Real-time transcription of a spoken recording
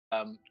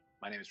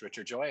My name is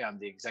Richard Joy. I'm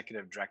the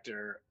Executive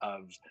Director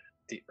of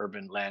the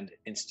Urban Land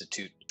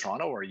Institute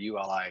Toronto, or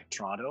ULI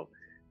Toronto.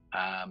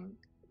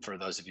 For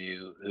those of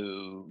you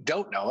who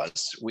don't know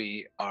us,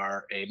 we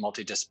are a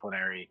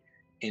multidisciplinary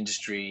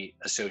industry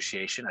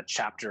association, a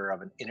chapter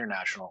of an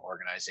international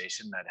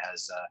organization that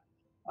has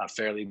a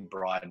fairly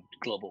broad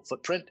global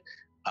footprint.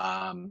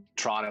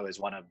 Toronto is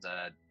one of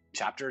the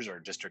chapters or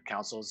district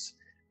councils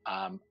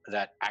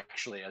that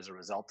actually, as a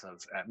result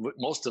of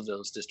most of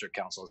those district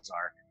councils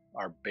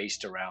are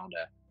based around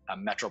a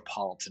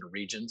metropolitan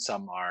region.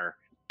 Some are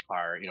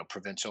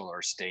provincial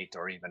or state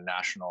or even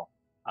national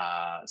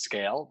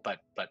scale, but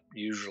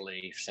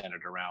usually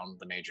centered around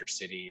the major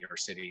city or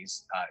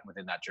cities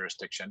within that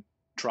jurisdiction.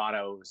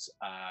 Toronto's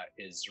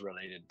is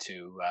related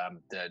to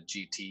the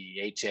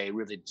GTHA,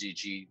 really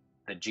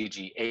the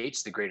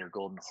GGH, the Greater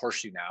Golden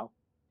Horseshoe now.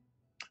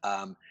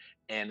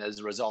 And as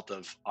a result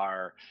of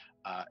our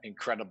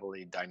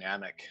incredibly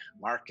dynamic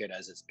market,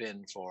 as it's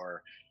been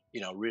for,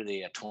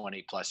 really a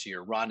 20 plus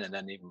year run. And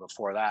then even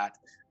before that,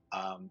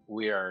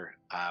 we are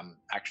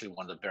actually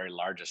one of the very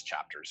largest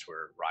chapters.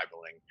 We're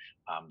rivaling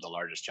the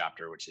largest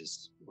chapter, which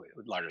is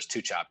largest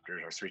two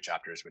chapters or three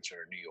chapters, which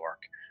are New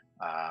York,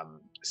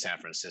 San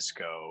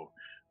Francisco,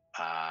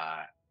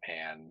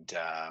 and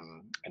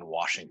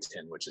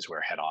Washington, which is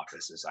where head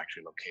office is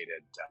actually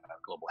located,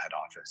 global head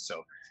office.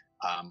 So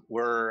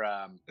we're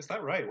is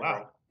that right?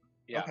 Wow.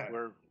 Yeah, okay.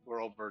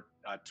 We're over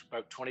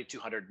about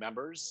 2,200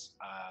 members.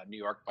 New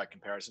York, by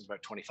comparison, is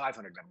about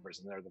 2,500 members,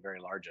 and they're the very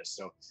largest.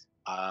 So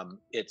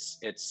it's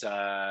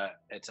a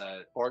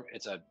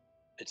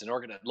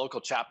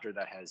local chapter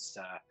that has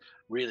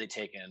really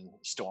taken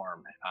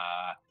storm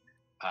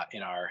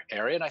in our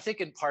area, and I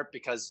think in part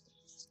because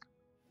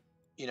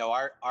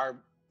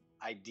our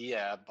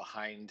idea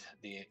behind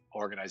the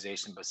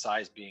organization,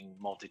 besides being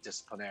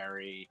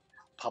multidisciplinary,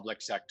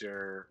 public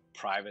sector,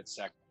 private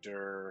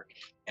sector,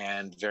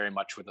 and very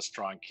much with a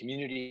strong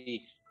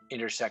community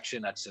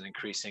intersection, that's an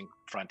increasing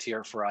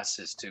frontier for us,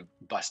 is to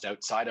bust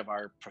outside of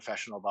our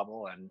professional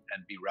bubble and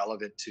be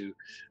relevant to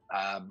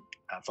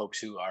folks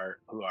who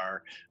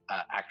are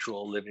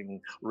actual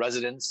living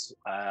residents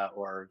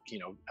or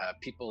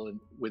people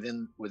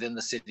within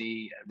the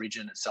city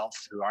region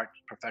itself who aren't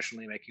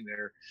professionally making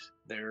their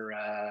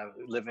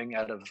living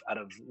out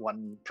of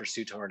one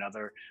pursuit or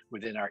another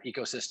within our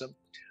ecosystem.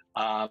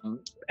 But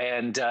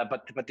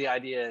the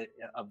idea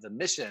of the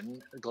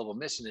mission, the global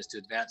mission, is to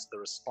advance the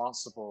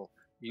responsible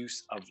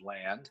use of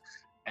land,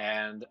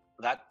 and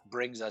that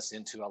brings us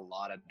into a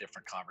lot of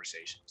different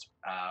conversations.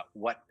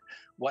 What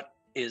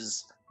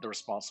is the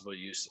responsible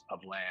use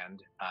of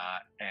land?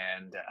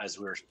 And as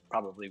we're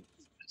probably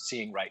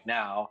seeing right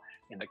now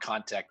in the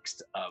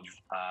context of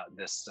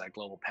this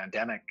global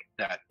pandemic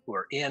that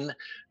we're in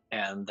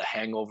and the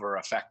hangover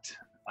effect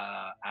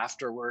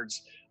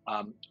afterwards,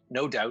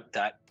 no doubt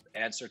that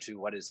answer to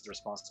what is the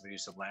responsible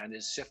use of land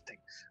is shifting.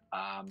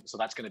 So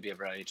that's going to be a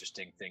very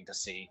interesting thing to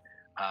see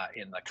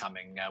in the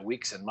coming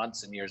weeks and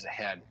months and years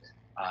ahead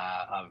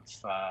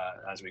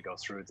as we go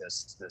through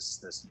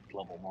this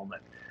global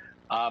moment.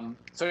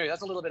 So anyway,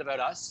 that's a little bit about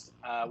us.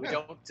 We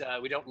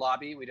don't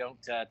lobby, we don't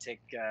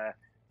take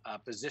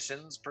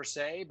positions per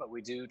se, but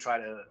we do try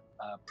to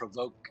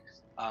provoke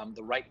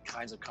the right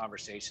kinds of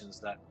conversations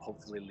that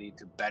hopefully lead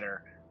to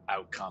better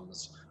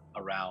outcomes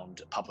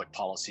around public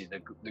policy,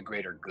 the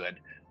greater good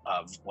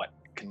of what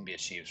can be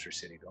achieved through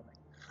city building.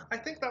 I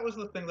think that was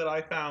the thing that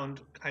I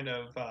found kind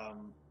of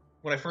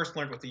when I first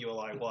learned what the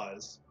ULI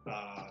was.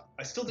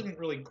 I still didn't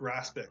really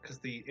grasp it because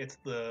it's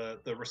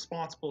the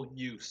responsible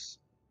use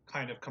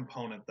kind of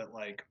component that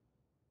I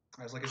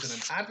was like, is it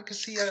an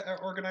advocacy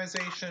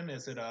organization?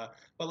 Is it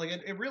but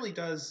it really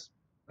does.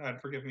 And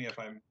forgive me if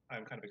I'm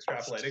kind of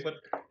extrapolating, but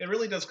it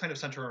really does kind of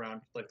center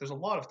around there's a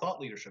lot of thought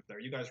leadership there.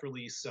 You guys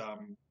release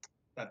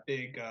that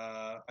big,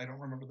 I don't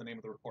remember the name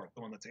of the report,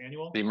 the one that's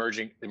annual. The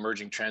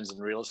emerging trends in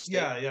real estate.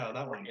 Yeah,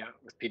 that one. Yeah,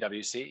 with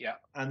PwC. Yeah.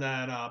 And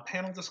then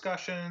panel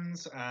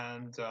discussions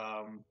and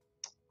kind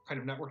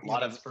of networking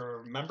events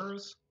for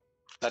members.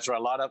 That's right.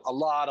 A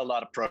lot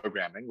of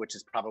programming, which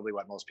is probably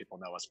what most people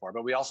know us for.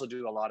 But we also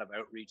do a lot of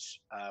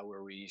outreach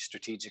where we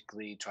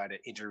strategically try to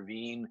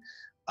intervene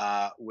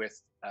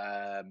with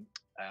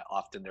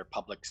often their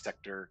public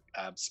sector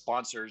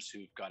sponsors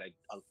who've got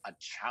a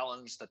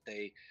challenge that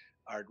they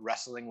are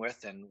wrestling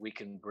with, and we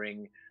can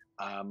bring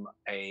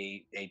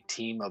a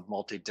team of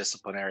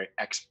multidisciplinary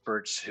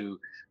experts who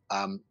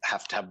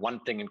have to have one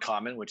thing in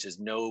common, which is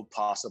no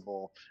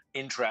possible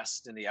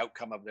interest in the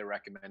outcome of their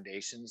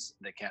recommendations.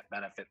 They can't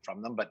benefit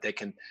from them, but they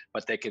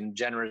can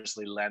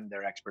generously lend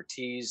their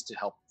expertise to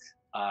help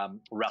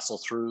wrestle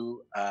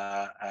through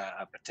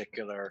a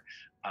particular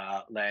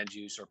land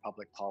use or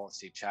public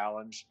policy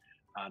challenge.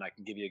 And I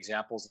can give you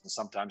examples, and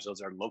sometimes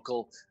those are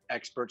local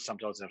experts,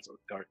 sometimes those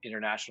are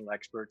international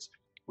experts.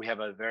 We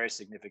have a very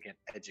significant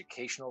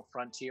educational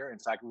frontier. In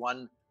fact,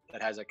 one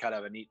that has a kind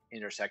of a neat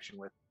intersection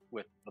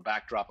with the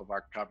backdrop of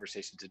our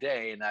conversation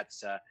today, and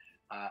that's a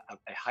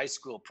high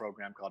school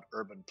program called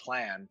Urban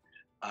Plan,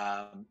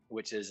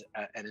 which is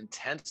an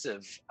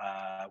intensive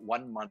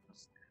 1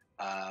 month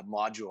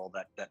module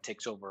that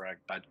takes over a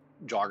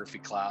geography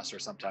class or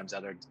sometimes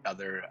other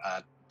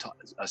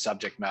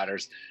subject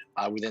matters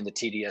within the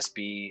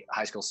TDSB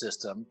high school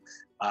system,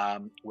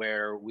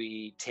 where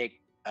we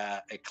take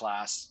a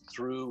class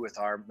through with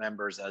our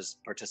members as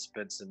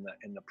participants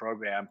in the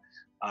program,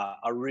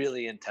 a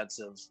really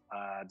intensive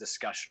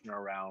discussion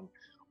around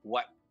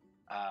what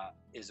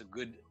is a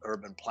good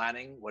urban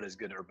planning, what is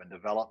good urban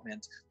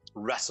development,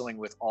 wrestling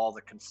with all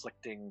the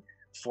conflicting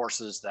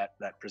forces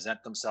that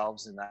present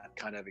themselves in that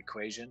kind of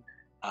equation,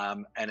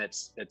 and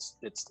it's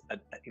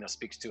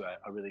speaks to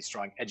a really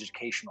strong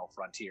educational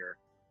frontier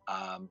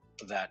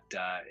that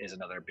is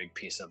another big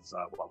piece of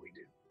what we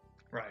do.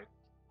 Right.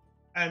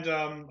 And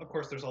of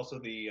course, there's also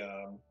the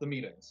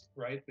meetings,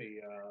 right?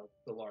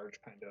 The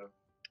large kind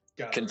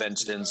of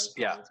conventions,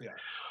 yeah.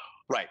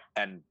 Right.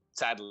 And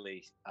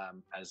sadly,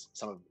 as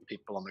some of the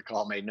people on the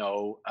call may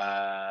know,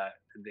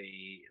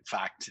 the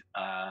fact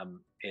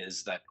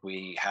is that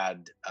we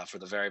had, for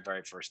the very,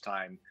 very first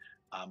time,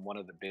 one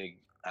of the big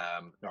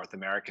North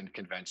American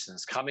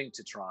conventions coming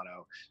to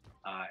Toronto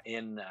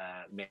in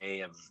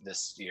May of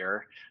this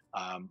year.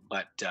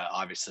 But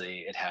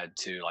obviously it had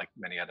to, like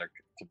many other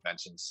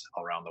conventions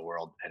around the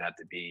world, it had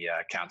to be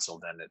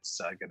canceled, and it's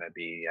going to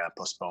be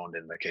postponed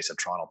in the case of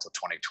Toronto till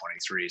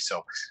 2023.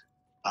 So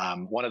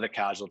one of the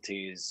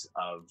casualties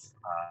of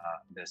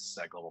this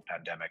global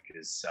pandemic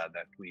is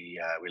that we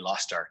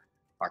lost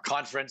our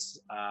conference,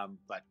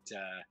 but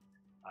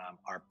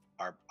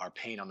our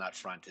pain on that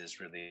front is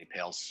really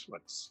pales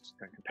what's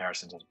in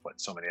comparison to what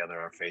so many other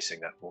are facing.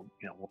 That we'll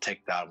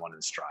take that one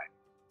in stride.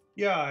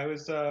 Yeah, it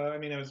was. I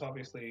mean, it was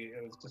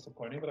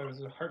disappointing, but it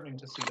was heartening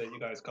to see that you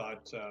guys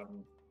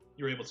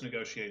you were able to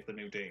negotiate the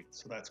new date.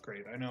 So that's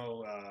great. I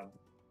know,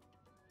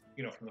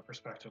 from the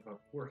perspective of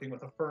working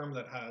with a firm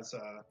that has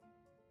a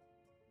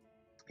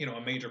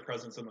major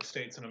presence in the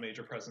States and a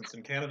major presence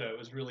in Canada, it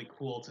was really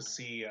cool to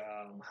see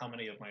how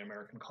many of my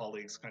American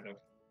colleagues kind of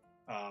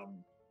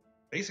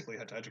basically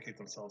had to educate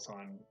themselves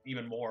on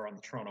even more on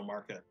the Toronto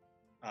market,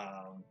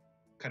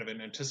 kind of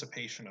in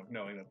anticipation of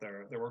knowing that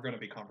there were going to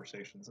be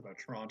conversations about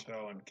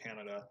Toronto and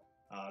Canada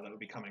that would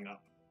be coming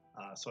up.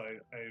 So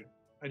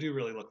I do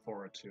really look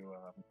forward to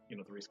the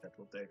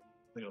rescheduled date.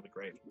 I think it'll be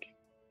great.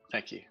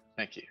 Thank you.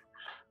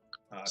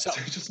 So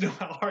I just know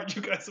how hard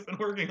you guys have been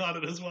working on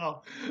it as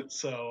well.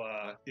 So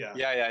yeah.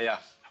 Yeah.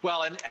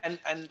 Well, and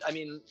I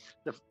mean,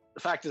 the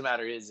fact of the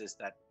matter is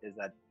that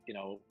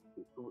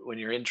when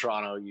you're in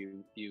Toronto,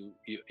 you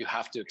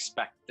have to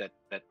expect that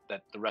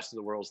the rest of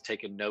the world's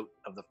taken note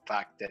of the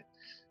fact that,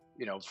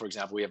 for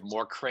example, we have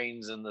more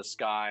cranes in the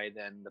sky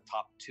than the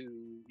top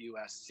 2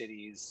 U.S.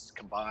 cities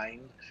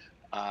combined.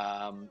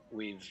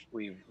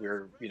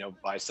 We're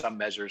by some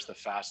measures the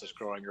fastest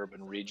growing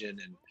urban region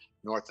in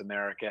North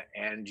America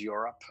and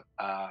Europe.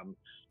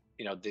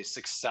 The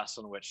success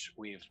in which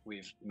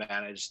we've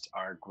managed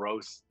our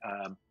growth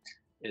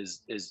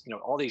is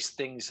all these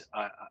things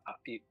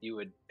you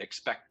would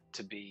expect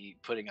to be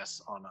putting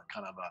us on a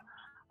kind of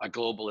a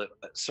global,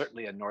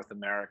 certainly a North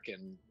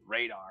American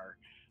radar,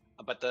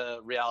 but the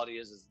reality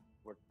is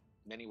we're in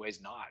many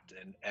ways not,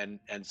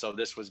 and so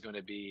this was going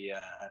to be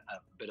a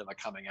bit of a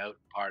coming out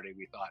party,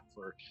 we thought,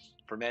 for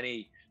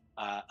many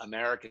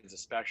Americans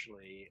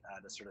especially,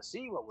 to sort of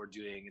see what we're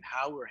doing and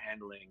how we're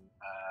handling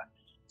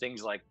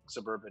things like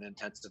suburban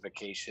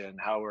intensification,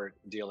 how we're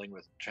dealing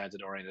with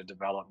transit-oriented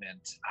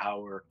development, how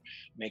we're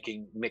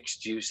making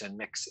mixed use and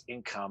mixed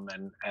income,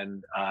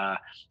 and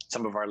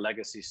some of our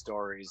legacy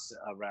stories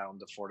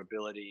around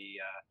affordability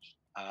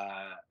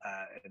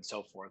and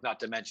so forth. Not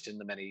to mention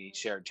the many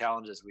shared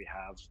challenges we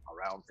have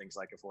around things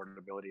like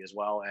affordability as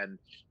well, and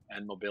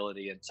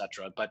mobility,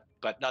 etc.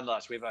 But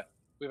nonetheless, we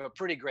have a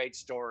pretty great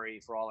story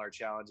for all our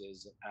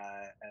challenges,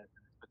 and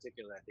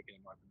particularly I think in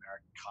a North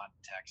American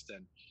context.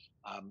 And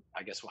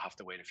I guess we'll have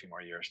to wait a few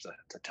more years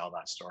to tell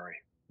that story.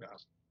 Yeah,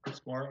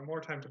 just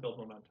more time to build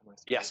momentum, I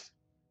suppose. Yes.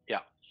 Yeah.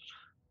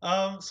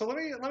 So let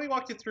me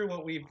walk you through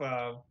what we've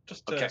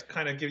just to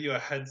kind of give you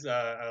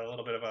a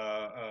little bit of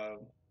a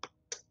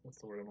what's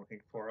the word I'm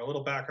looking for? A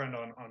little background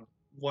on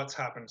what's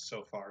happened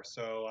so far.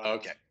 So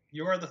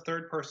you are the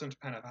third person to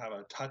kind of have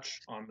a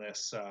touch on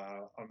this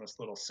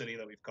little city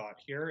that we've got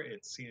here.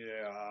 It's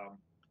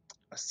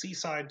a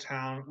seaside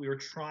town. We were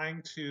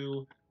trying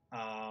to,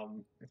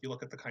 if you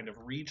look at the kind of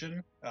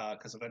region,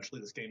 because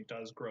eventually this game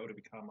does grow to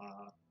become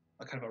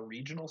a kind of a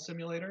regional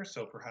simulator.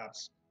 So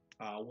perhaps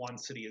one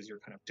city is your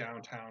kind of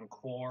downtown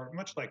core,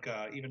 much like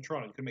even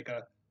Toronto. You can make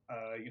a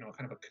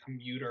kind of a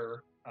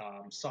commuter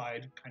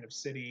side kind of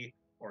city,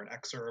 or an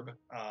exurb,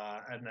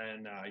 and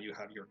then you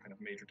have your kind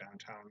of major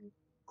downtown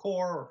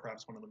core, or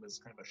perhaps one of them is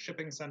kind of a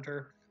shipping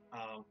center,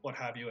 what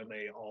have you, and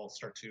they all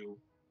start to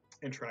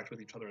interact with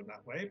each other in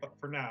that way. But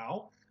for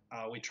now,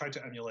 we tried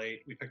to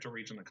we picked a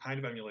region that kind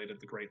of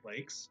emulated the Great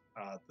Lakes.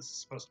 This is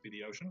supposed to be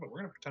the ocean, but we're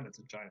going to pretend it's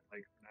a giant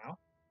lake for now.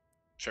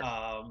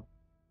 Sure.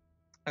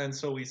 And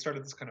so we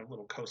started this kind of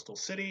little coastal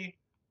city,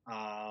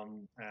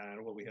 and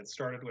what we had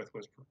started with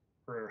was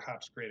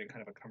perhaps creating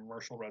kind of a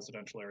commercial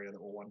residential area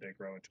that will one day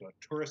grow into a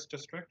tourist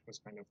district, was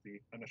kind of the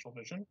initial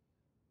vision.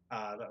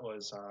 That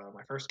was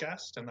my first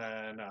guest, and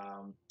then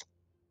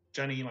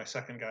Jenny, my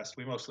second guest.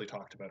 We mostly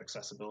talked about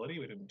accessibility.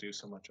 We didn't do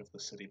so much of the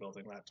city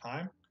building that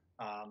time,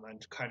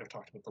 and kind of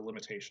talked about the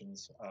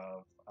limitations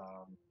of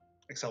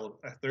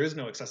there is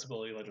no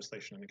accessibility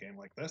legislation in a game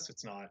like this.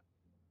 It's not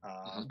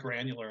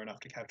granular enough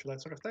to capture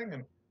that sort of thing,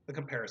 and the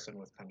comparison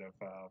with kind of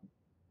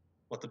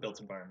what the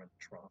built environment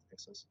in Toronto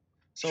faces.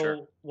 So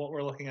Sure. what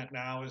we're looking at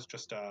now is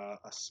just a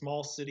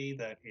small city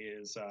that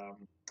is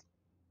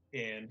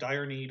in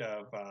dire need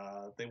of,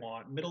 they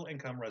want middle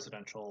income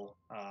residential.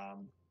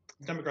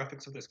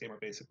 Demographics of this game are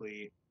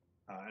basically,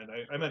 and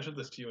I mentioned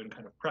this to you in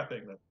kind of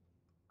prepping that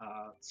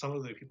some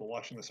of the people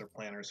watching this are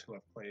planners who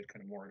have played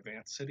kind of more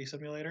advanced city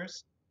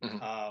simulators.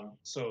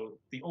 So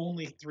the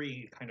only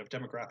three kind of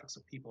demographics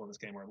of people in this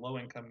game are low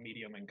income,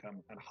 medium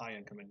income, and high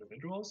income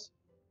individuals.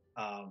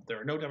 There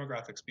are no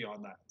demographics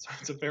beyond that. So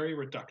it's a very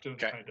reductive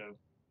kind of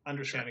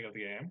understanding of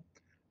the game.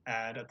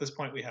 And at this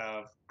point, we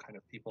have kind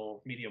of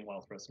people, medium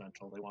wealth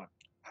residential, they want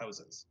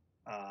houses.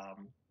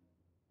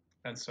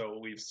 And so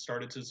we've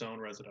started to zone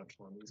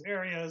residential in these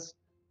areas.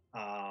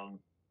 And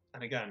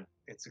again,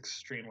 it's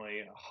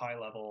extremely high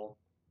level,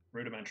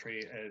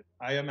 rudimentary.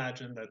 I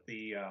imagine that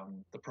the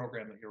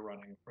program that you're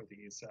running for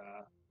these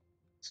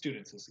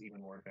students is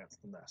even more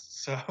advanced than this.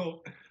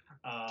 So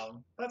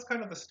that's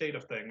kind of the state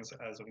of things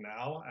as of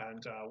now.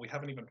 And we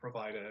haven't even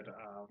provided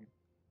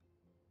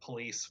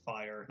police,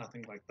 fire,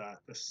 nothing like that.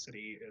 This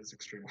city is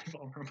extremely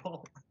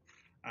vulnerable.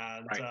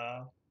 And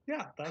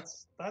yeah,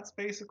 that's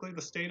basically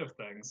the state of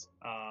things.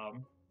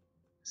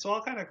 So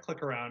I'll kind of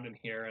click around in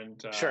here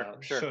and Sure.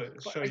 show you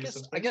some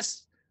things. I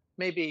guess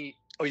maybe.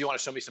 Oh, you want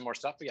to show me some more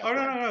stuff? Yeah. Oh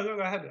no,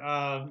 go ahead.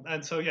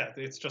 And so yeah,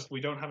 it's just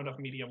we don't have enough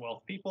medium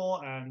wealth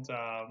people, and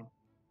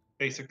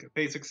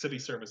basic city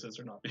services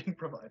are not being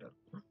provided.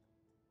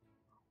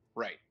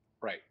 Right.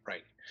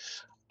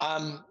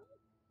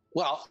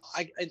 Well,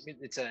 it's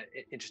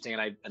interesting,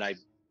 and I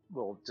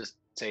will just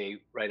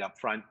say right up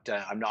front,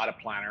 I'm not a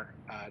planner,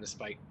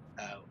 despite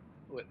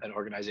with an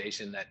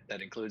organization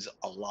that includes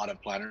a lot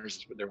of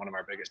planners. They're one of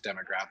our biggest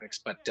demographics,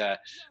 but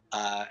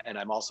and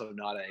I'm also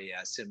not a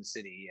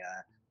SimCity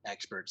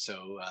expert.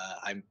 So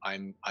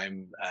I'm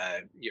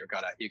you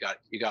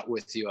got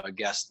with you a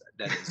guest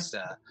that is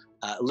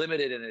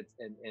limited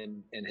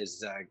in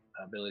his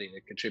ability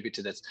to contribute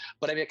to this.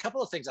 But I mean, a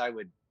couple of things I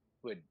would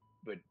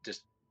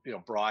just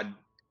broad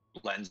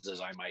lenses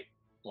I might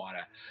want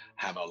to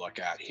have a look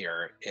at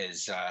here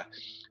is, I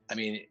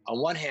mean, on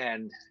one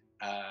hand,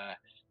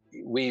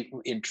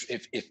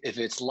 if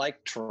it's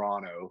like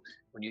Toronto,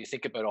 when you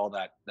think about all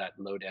that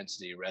low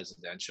density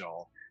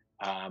residential,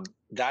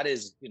 that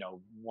is,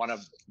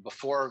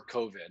 before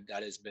COVID,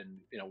 that has been,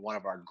 one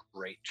of our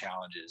great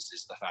challenges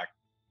is the fact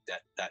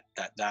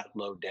that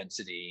low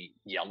density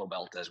yellow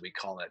belt, as we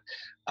call it,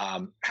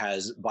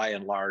 has by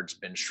and large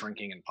been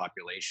shrinking in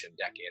population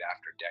decade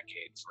after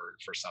decade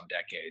for some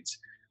decades,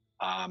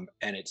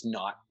 and it's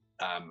not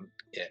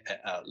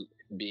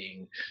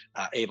being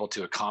able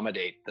to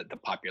accommodate the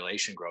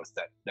population growth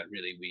that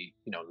really we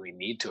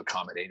need to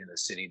accommodate in a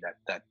city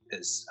that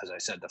is, as I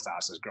said, the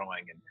fastest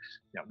growing in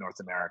North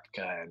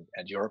America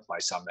and Europe by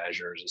some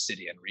measures, a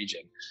city and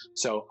region.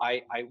 So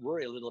I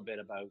worry a little bit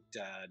about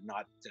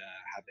not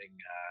having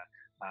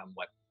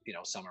what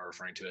some are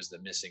referring to as the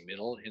missing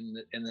middle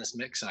in this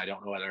mix, and I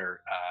don't know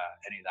whether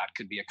any of that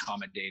could be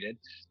accommodated.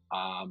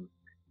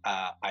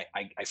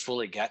 I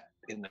fully get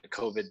in the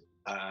COVID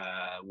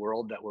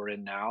world that we're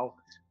in now,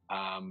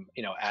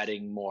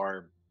 adding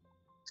more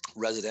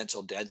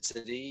residential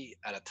density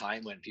at a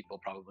time when people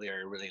probably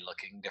are really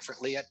looking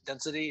differently at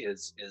density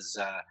is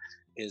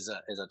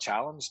a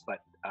challenge. But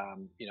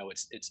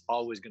it's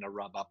always going to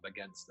rub up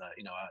against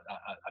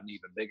an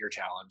even bigger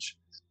challenge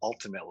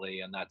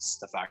ultimately, and that's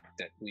the fact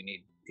that we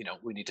need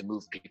to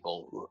move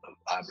people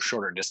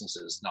shorter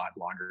distances, not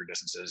longer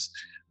distances,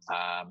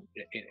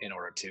 in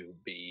order to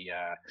be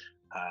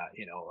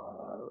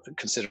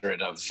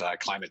considerate of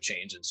climate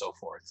change and so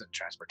forth. And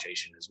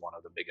transportation is one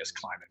of the biggest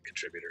climate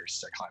contributors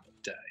to climate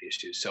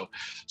issues.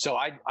 So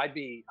I'd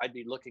be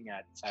looking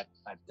at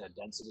the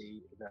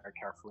density very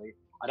carefully.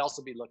 I'd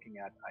also be looking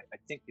at, I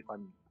think if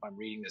I'm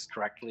reading this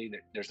correctly,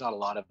 there's not a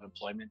lot of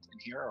employment in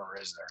here, or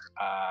is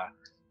there?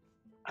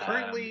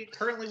 Currently,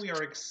 we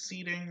are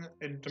exceeding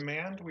in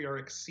demand. We are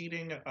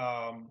exceeding.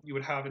 You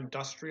would have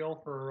industrial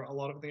for a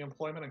lot of the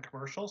employment and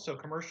commercial. So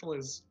commercial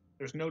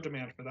there's no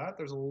demand for that.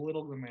 There's a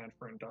little demand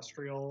for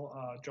industrial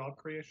job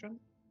creation,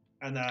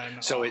 and then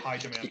high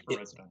demand for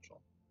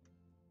residential.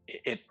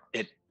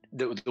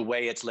 The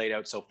way it's laid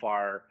out so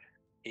far,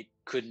 it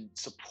couldn't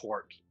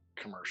support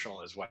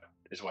commercial, is what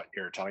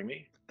you're telling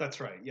me. That's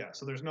right. Yeah.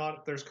 So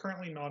there's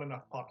currently not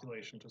enough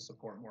population to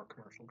support more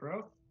commercial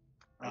growth.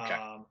 Okay.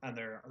 And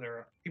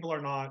people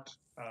are not.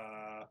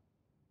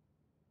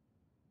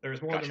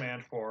 There's more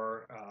demand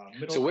for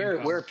middle. So where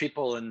are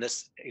people in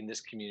this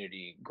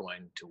community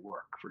going to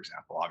work, for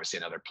example? Obviously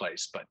another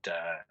place, but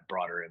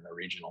broader in the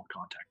regional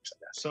context, I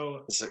guess.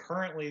 So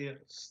currently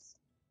it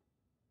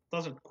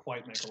doesn't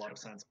quite make a lot of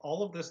sense.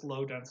 All of this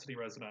low density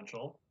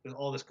residential,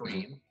 all this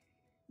green,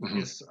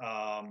 Mhm. is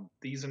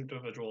these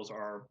individuals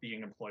are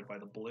being employed by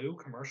the blue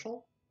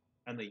commercial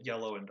and the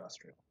yellow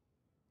industrial.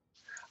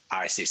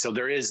 I see. So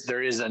there's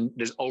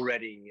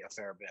already a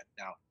fair bit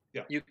now.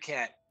 Yeah. You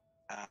can't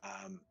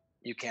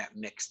you can't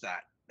mix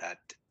that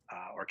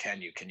or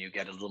can you? Can you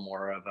get a little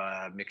more of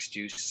a mixed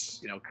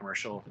use?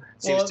 Commercial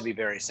seems to Well, be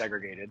very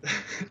segregated.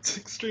 it's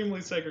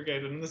extremely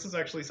segregated, and this is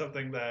actually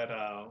something that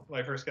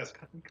my first guest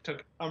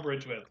took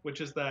umbrage with, which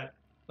is that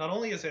not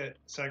only is it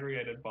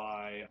segregated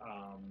by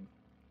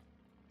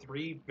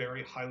three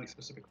very highly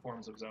specific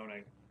forms of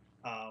zoning,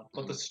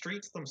 but the Mhm.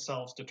 streets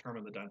themselves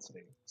determine the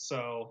density.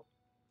 So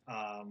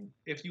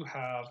if you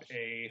have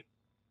a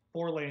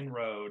 4-lane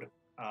road,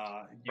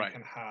 you Right.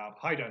 can have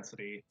high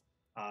density.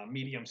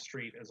 Medium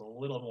street is a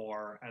little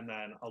more, and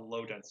then a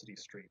low density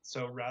street.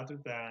 So rather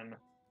than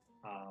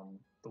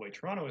the way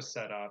Toronto is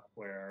set up,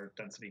 where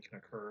density can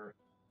occur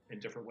in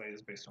different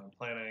ways based on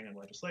planning and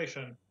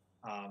legislation,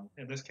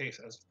 in this case,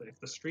 if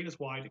the street is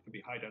wide, it can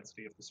be high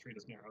density. If the street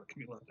is narrow, it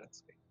can be low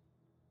density.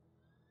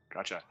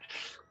 Gotcha.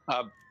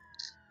 Um,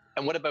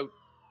 and what about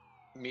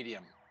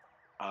medium?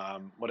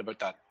 What about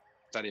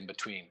that in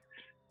between?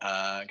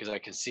 Because I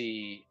can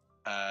see.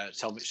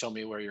 Show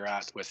me where you're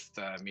at with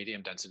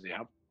medium density.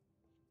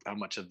 How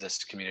much of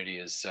this community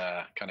is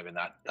kind of in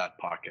that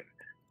pocket?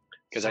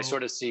 Because I So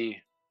sort of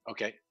see.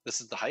 Okay,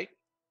 this is the height.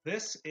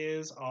 this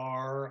is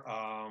our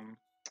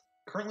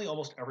currently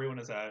almost everyone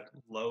is at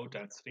low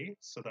density,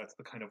 so that's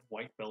the kind of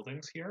white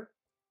buildings here.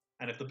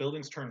 And if the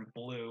buildings turn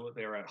blue,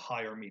 they are at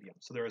high or medium.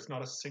 So there is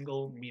not a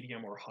single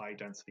medium or high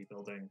density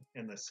building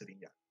in this city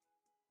yet.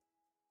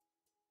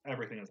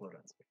 Everything is low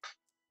density.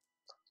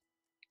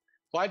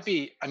 Well, I'd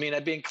be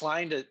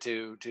inclined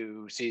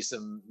to see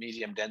some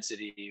medium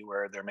density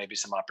where there may be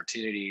some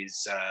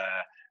opportunities.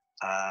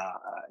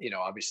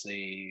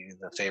 Obviously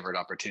the favored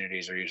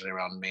opportunities are usually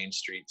around main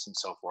streets and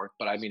so forth.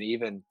 But I mean,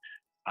 even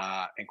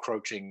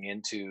encroaching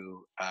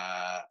into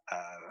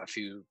a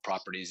few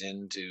properties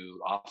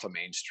into off a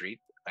main street,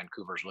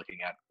 Vancouver's looking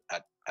at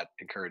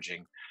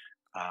encouraging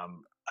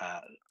um,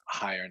 uh,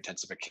 higher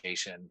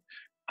intensification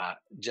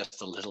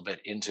just a little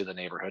bit into the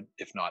neighborhood,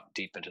 if not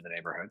deep into the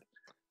neighborhood.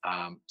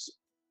 Um,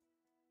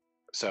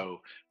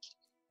 so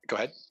go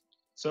ahead.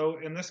 So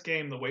in this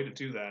game, the way to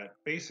do that,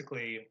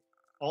 basically,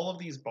 all of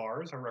these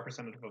bars are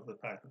representative of the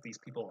fact that these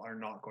people are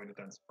not going to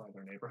densify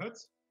their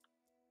neighborhoods.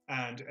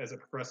 And as it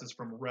progresses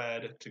from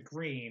red to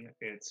green,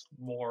 it's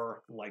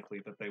more likely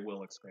that they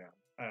will expand.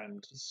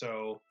 And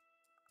so,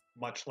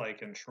 much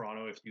like in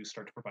Toronto, if you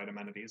start to provide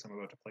amenities, I'm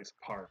about to place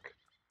a park,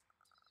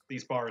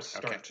 these bars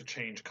Okay. start to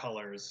change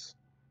colors,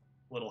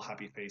 little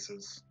happy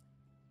faces,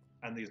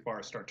 and these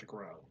bars start to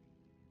grow.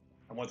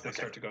 And once they Okay.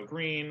 start to go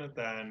green,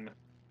 then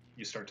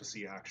you start to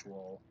see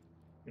actual,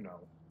 you know,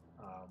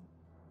 um,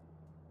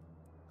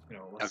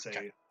 let's Okay.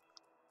 say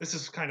this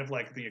is kind of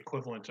like the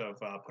equivalent of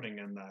putting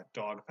in that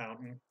dog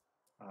fountain,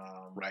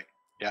 Right.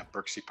 Yeah.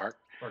 Berksea Park.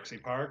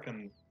 Berksea Park,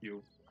 and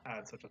you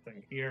add such a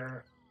thing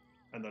here,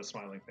 and those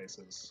smiling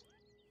faces.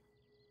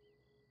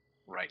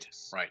 Right.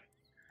 Right.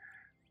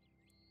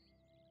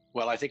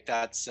 Well, I think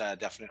that's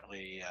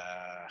definitely.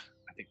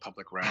 I think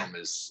public realm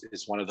is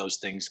one of those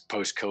things.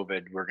 Post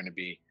COVID, we're going to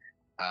be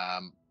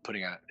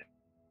putting an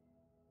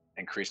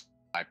increased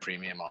high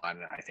premium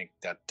on. I think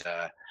that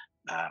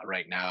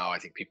right now, I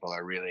think people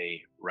are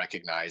really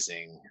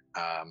recognizing,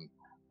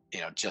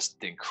 just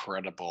the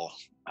incredible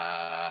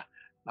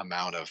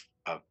amount of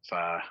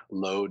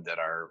load that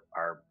our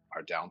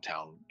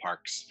downtown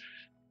parks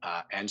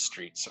and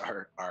streets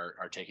are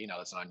taking.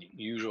 Now, it's an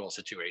unusual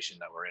situation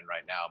that we're in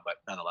right now, but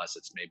nonetheless,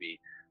 it's maybe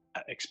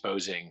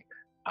exposing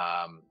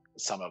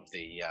some of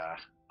the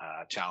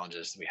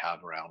challenges we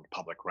have around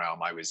public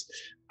realm. I've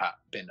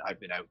been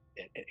out,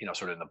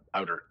 sort of in the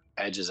outer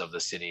edges of the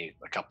city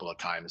a couple of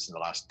times in the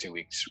last 2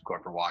 weeks,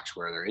 going for walks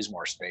where there is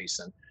more space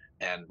and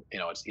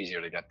it's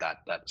easier to get that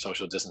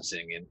social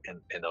distancing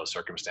in those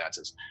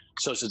circumstances.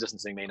 Social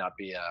distancing may not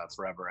be a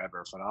forever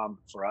ever phenomenon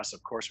for us,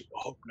 of course we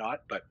hope not,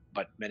 but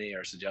many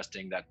are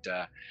suggesting that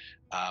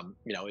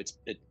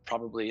it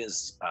probably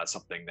is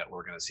something that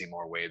we're going to see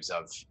more waves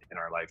of in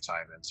our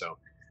lifetime, and so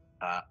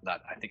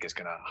that I think is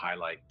going to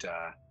highlight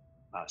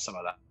some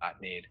of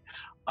that need.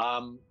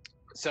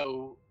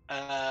 So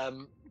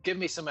give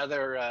me some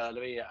other.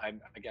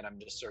 I'm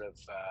just sort of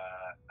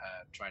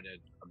trying to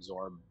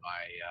absorb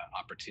my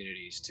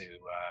opportunities to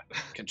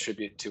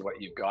contribute to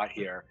what you've got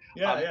here.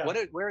 Yeah.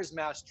 Where is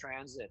mass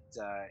transit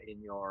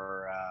in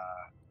your?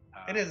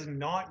 It has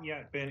not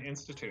yet been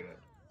instituted.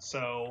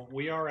 So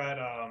we are at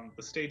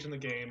the stage in the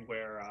game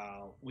where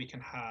we can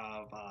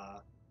have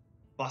a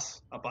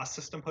bus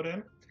system put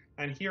in,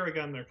 and here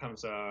again there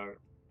comes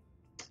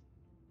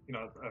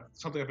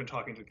something I've been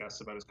talking to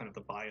guests about is kind of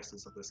the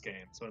biases of this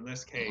game. So in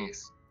this Mhm,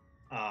 case,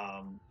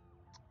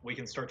 we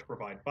can start to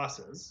provide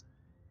buses,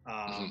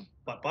 mhm.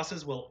 but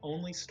buses will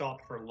only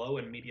stop for low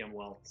and medium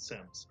wealth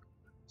Sims.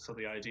 So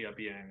the idea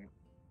being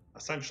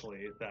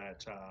essentially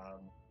that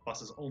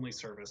buses only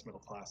service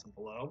middle class and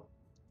below.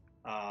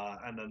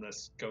 And then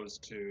this goes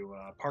to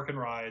park and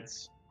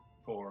rides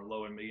for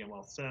low and medium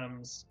wealth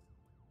Sims,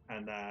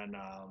 and then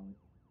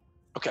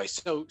Okay,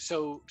 so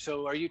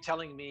are you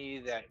telling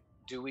me that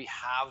do we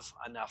have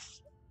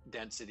enough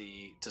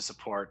density to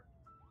support?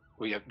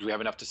 Do we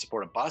have enough to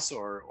support a bus,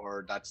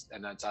 or that's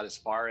as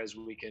far as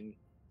we can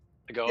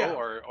go, yeah,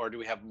 or do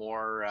we have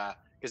more?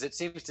 Because it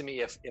seems to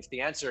me if the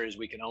answer is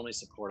we can only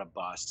support a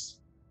bus,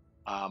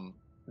 um,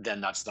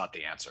 then that's not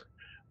the answer.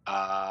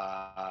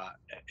 Uh,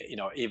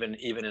 even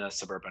in a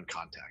suburban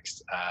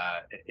context,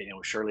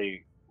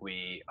 surely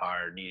we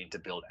are needing to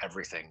build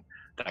everything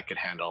that could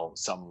handle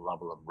some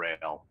level of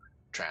rail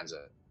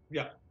transit.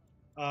 yeah.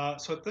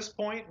 So at this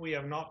point, we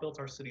have not built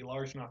our city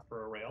large enough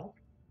for a rail,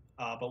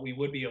 but we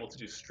would be able to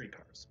do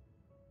streetcars.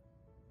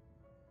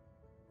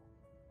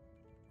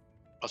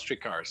 Well,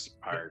 streetcars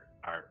Yeah.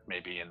 are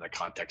maybe in the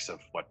context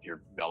of what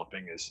you're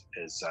developing is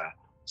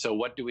so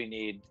what do we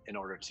need in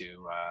order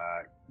to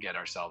get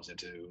ourselves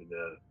into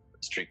the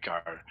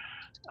streetcar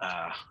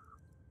uh,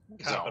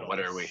 zone? What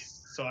are we?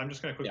 So I'm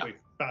just going to Yeah. quickly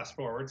fast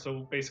forward.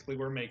 So basically,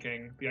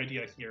 the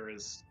idea here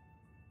is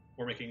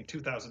we're making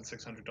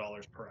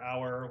 $2,600 per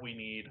hour. We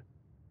need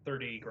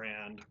 30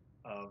 grand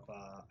of,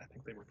 I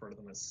think they refer to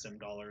them as sim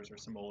dollars or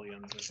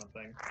simoleons or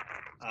something.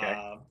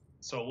 Okay.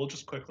 So we'll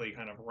just quickly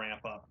kind of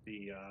ramp up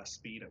the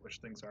speed at which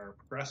things are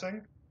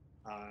progressing,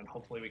 and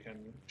hopefully we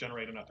can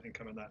generate enough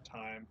income in that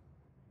time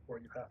before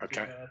you have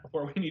Okay. to,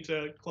 before we need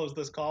to close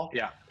this call.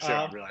 Yeah, sure.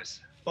 I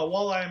realize. But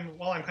while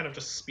I'm kind of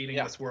just speeding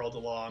Yeah. this world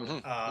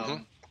along,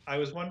 I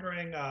was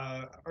wondering,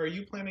 are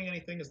you planning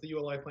anything? Is the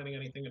ULI planning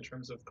anything in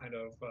terms of kind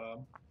of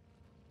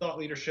thought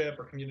leadership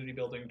or community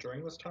building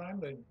during this time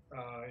that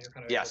you're kind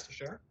of able Yes. to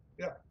share?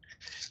 Yeah.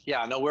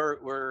 Yeah. No, we're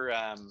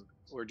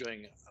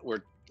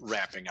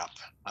ramping up.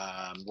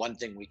 One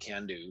thing we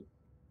can do,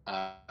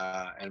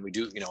 and we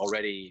do,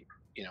 already,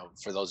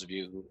 for those of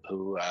you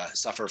who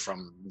suffer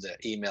from the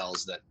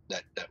emails that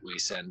we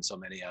send so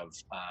many of,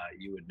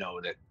 you would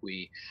know that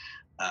we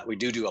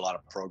do a lot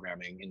of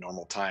programming in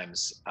normal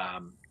times.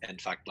 In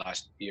fact,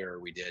 last year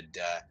we did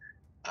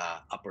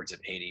upwards of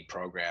 80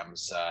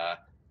 programs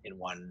in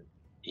one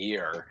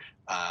year,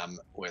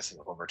 with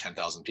over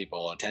 10,000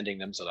 people attending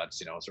them. So that's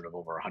sort of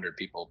over 100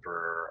 people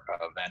per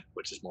event,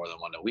 which is more than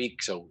one a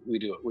week. So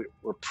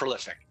we're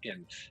prolific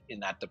in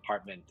that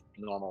department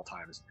in normal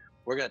times.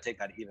 We're going to take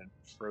that even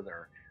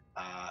further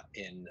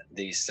in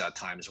these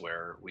times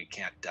where we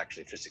can't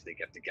actually physically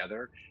get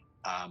together.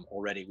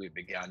 Already we've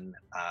begun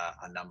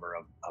a number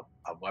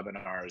of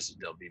webinars.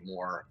 There'll be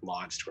more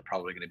launched. We're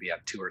probably going to be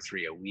at 2 or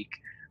 3 a week.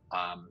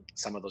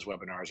 Some of those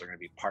webinars are going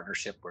to be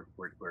partnership.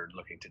 We're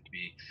looking to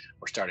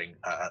we're starting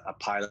a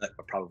pilot,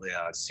 but probably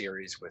a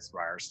series with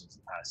Ryerson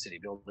City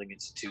Building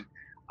Institute,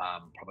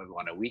 probably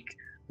one a week,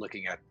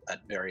 looking at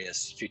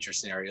various future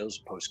scenarios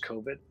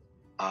post-COVID.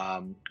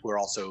 We're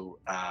also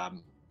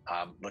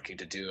looking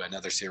to do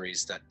another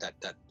series that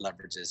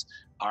leverages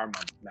our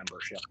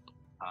membership.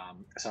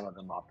 Some of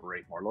them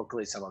operate more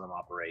locally, some of them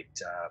operate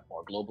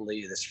more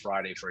globally. This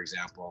Friday, for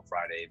example,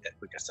 that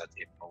we guess that's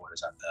April, what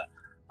is that, the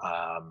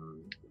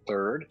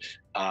 3rd,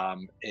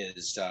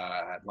 is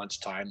at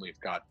lunchtime. We've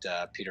got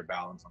Peter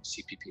Ballin from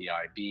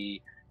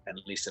CPPIB and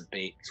Lisa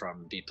Bate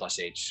from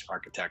B+H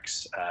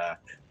Architects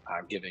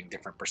giving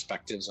different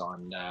perspectives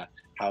on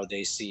how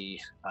they see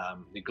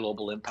the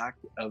global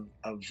impact of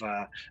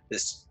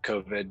this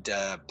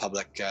COVID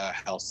public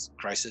health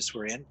crisis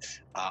we're in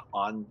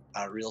on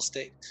real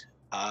estate.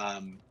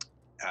 And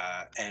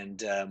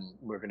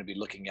we're going to be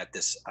looking at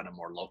this on a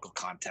more local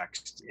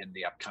context in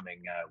the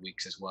upcoming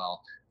weeks as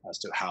well, as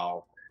to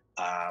how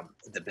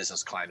the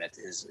business climate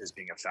is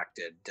being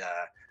affected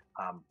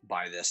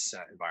by this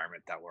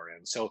environment that we're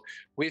in. So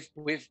we've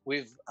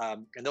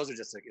and those are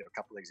just a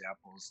couple of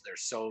examples.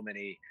 There's so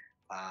many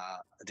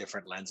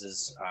different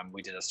lenses.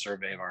 We did a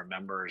survey of our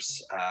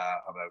members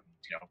about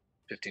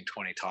 15,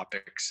 20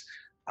 topics,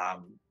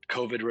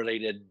 COVID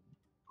related,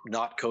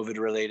 not COVID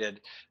related.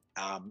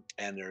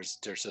 And there's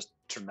just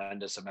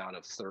tremendous amount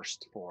of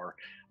thirst for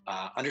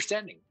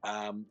understanding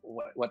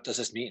what does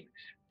this mean,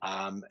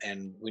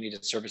 and we need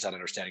to surface that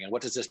understanding. And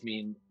what does this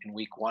mean in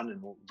week 1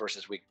 and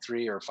versus week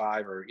 3 or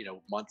 5 or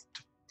month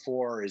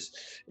 4 is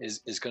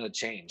going to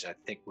change. I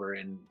think we're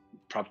in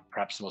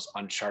perhaps the most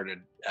uncharted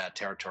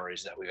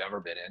territories that we've ever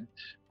been in,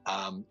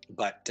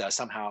 but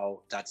somehow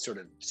that sort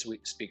of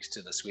speaks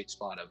to the sweet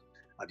spot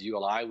of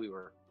ULI. We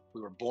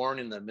were born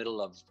in the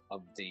middle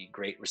of the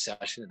Great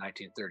Recession in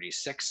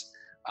 1936.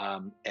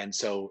 And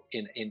so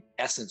in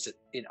essence,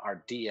 in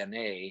our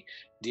DNA,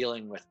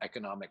 dealing with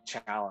economic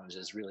challenge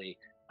is really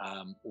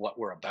what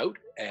we're about.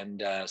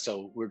 And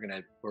so we're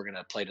gonna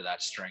play to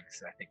that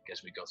strength, I think,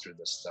 as we go through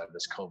this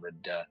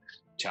COVID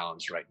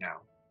challenge right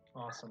now.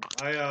 Awesome.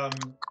 I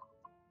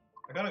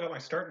kind of got my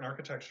start in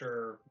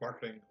architecture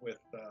marketing with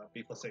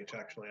B+H,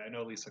 actually. I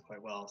know Lisa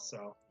quite well,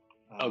 so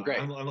Oh,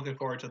 great. I'm looking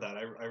forward to that.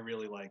 I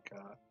really like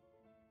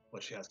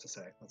what she has to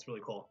say. That's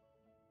really cool.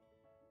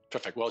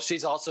 Perfect. Well,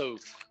 she's also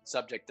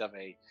subject of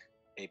a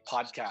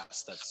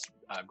podcast that's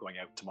going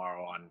out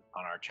tomorrow on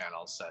our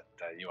channels at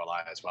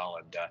ULI as well,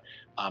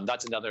 and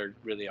that's another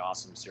really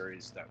awesome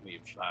series that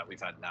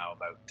we've had now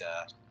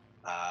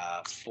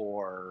about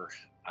 4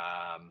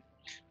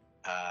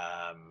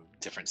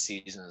 different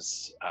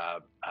seasons,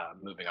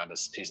 moving on to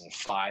season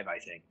 5, I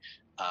think,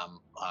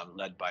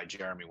 led by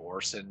Jeremy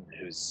Warson,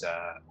 who's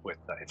with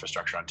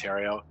Infrastructure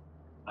Ontario.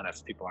 And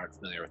if people aren't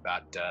familiar with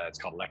that, it's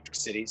called Electric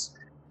Cities.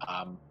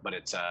 But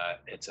it's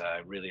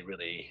a really,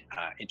 really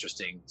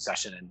interesting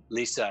session. And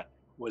Lisa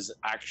was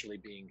actually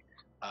being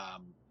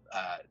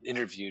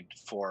interviewed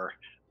for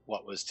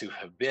what was to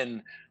have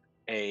been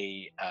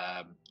a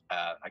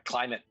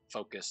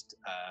climate-focused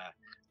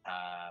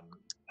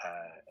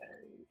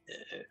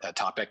a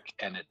topic,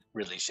 and it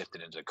really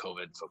shifted into a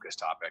COVID-focused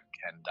topic,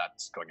 and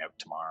that's going out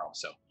tomorrow.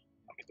 So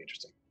that could be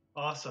interesting.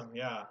 Awesome.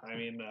 Yeah. I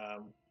mean,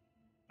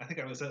 I think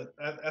I was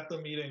at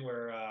the meeting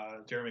where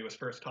Jeremy was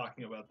first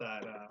talking about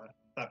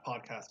that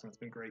podcast, and it's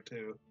been great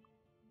to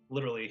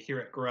literally hear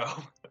it grow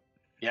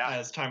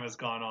as time has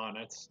gone on.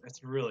 It's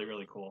really,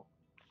 really cool.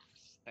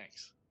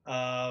 Thanks.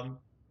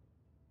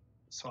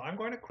 So I'm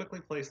going to quickly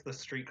place the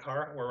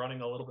streetcar. We're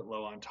running a little bit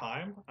low on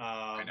time.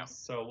 I know.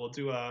 So we'll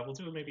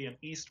do maybe an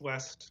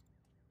east-west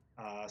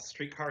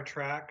streetcar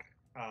track,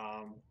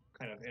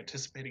 kind of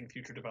anticipating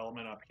future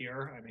development up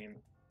here. I mean,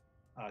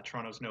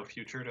 Toronto's no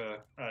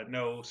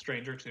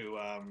stranger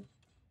to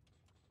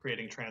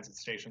creating transit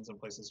stations in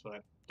places where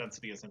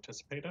density is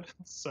anticipated.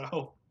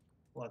 So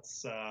we'll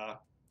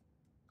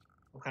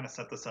kind of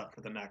set this up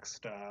for the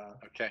next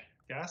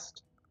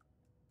guest.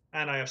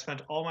 And I have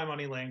spent all my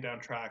money laying down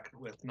track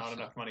with not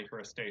enough money for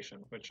a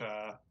station, which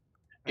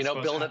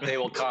build it, they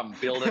will come.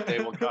 Build it, they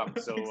will come.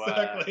 So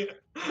exactly.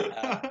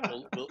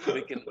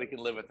 we can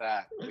live with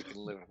that. We can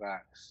live with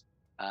that.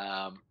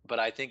 But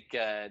I think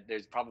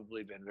there's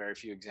probably been very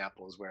few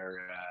examples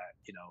where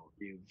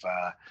you've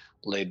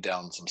laid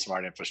down some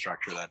smart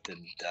infrastructure that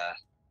didn't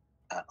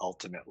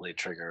ultimately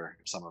trigger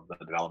some of the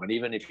development.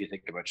 Even if you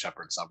think about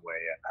Shepherd Subway,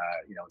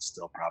 it's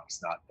still probably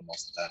not the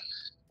most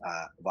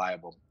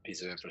viable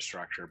piece of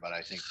infrastructure, but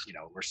I think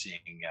we're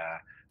seeing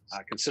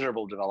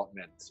considerable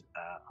development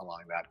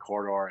along that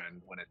corridor,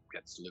 and when it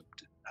gets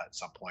looped at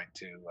some point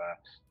to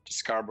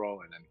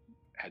Scarborough and then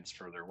heads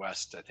further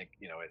west, I think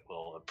it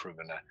will have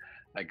proven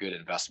a good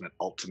investment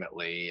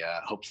ultimately.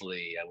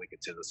 Hopefully we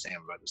could say the same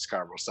about the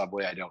Scarborough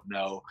Subway. I don't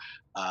know.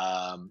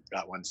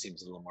 That one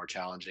seems a little more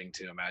challenging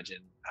to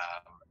imagine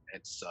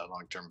its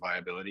long-term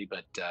viability,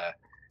 but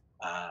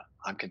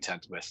I'm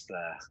content with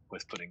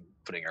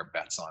putting our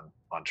bets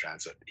on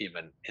transit,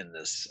 even in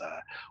this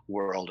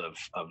world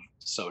of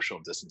social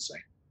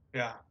distancing.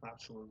 Yeah,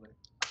 absolutely.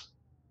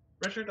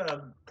 Richard,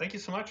 thank you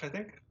so much. I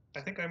think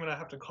I'm gonna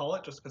have to call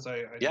it just because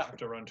I have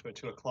to run to at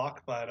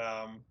 2:00. But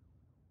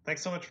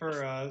thanks so much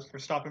for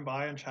stopping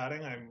by and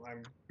chatting.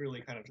 I'm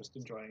really kind of just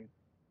enjoying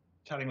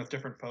chatting with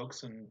different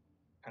folks and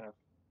kind of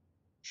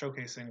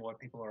showcasing what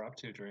people are up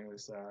to during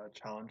these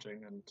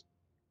challenging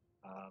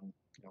and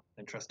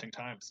interesting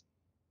times.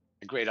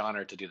 A great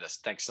honor to do this.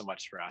 Thanks so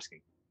much for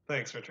asking.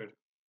 Thanks, Richard.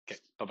 Okay,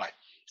 bye-bye.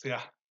 See ya.